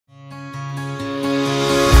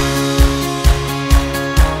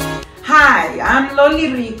Oli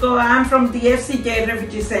Rico. I'm from the FCJ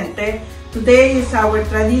Refugee Center. Today is our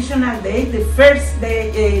traditional day, the first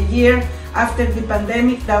day year after the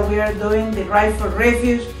pandemic that we are doing the Ride for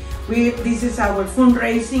Refuge. This is our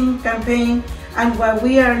fundraising campaign, and what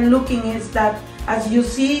we are looking is that, as you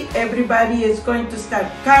see, everybody is going to start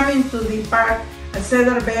coming to the park at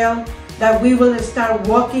Cedar Bell, that we will start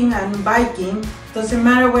walking and biking, doesn't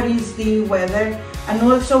matter what is the weather, and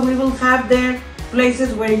also we will have there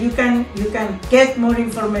places where you can get more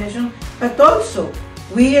information, but also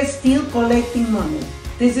we are still collecting money.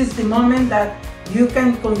 This is the moment that you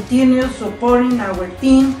can continue supporting our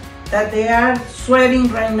team, that they are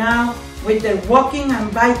sweating right now with their walking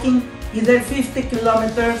and biking either 50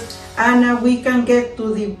 kilometers, and we can get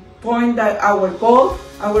to the point that our goal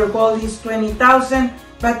is 20,000,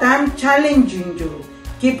 but I'm challenging you,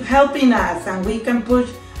 keep helping us and we can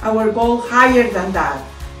push our goal higher than that.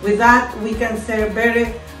 With that, we can serve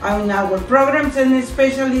better on our programs, and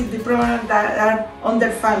especially the programs that are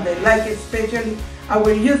underfunded, like especially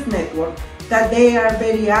our youth network, that they are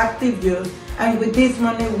very active youth, and with this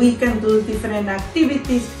money we can do different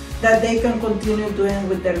activities that they can continue doing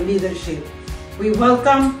with their leadership. We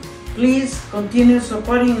welcome, please continue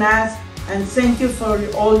supporting us, and thank you for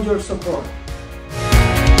all your support.